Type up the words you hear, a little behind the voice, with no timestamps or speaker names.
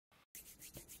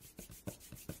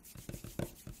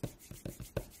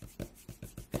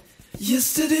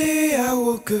Yesterday I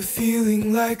woke up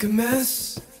feeling like a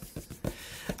mess.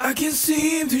 I can't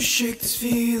seem to shake this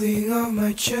feeling off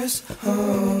my chest.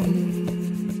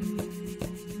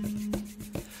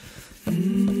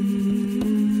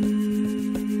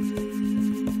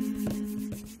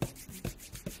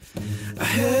 I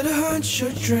had a hunch, I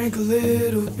drank a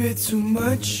little bit too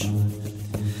much.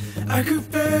 I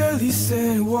could barely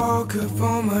stand and walk up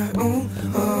on my own.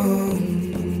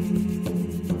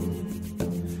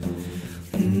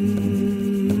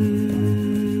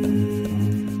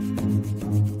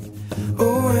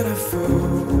 Oh, and I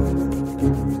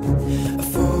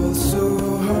fall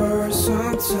so hard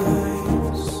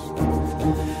sometimes,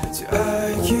 till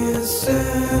I can't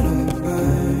stand on my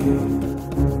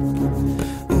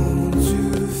own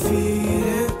 2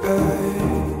 feet, and I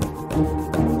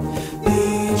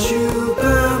need you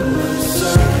by my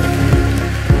side.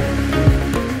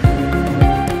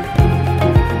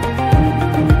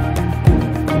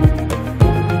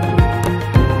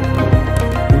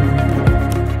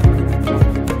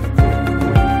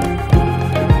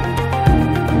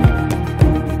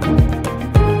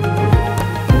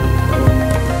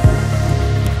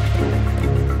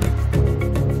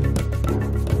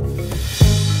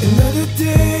 Another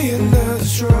day, another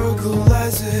struggle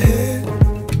lies ahead.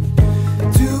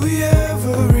 Do we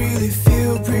ever really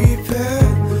feel prepared?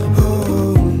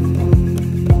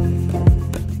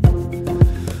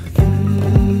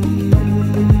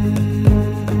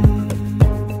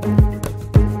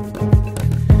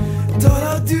 Thought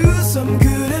I'll do some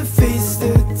good and face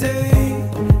the day,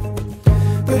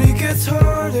 but it gets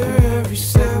harder every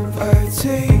step I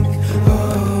take.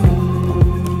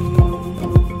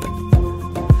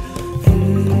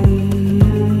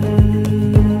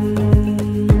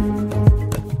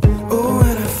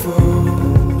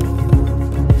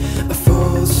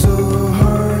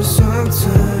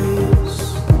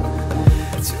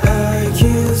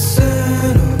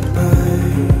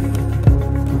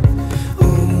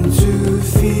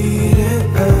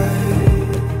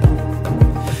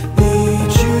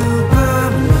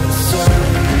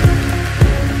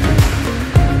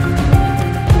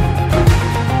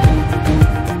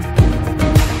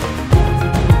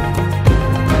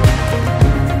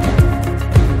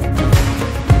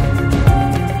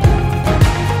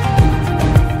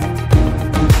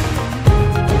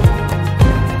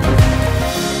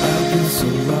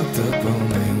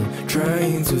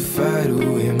 Trying to fight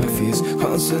away my fears,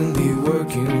 constantly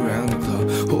working around the clock,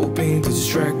 hoping to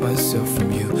distract myself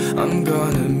from you. I'm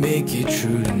gonna make it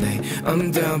through tonight.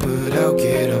 I'm down but I'll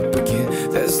get up again.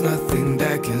 There's nothing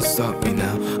that can stop me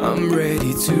now. I'm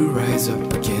ready to rise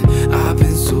up again. I've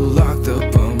been so locked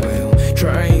up on my own,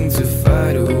 trying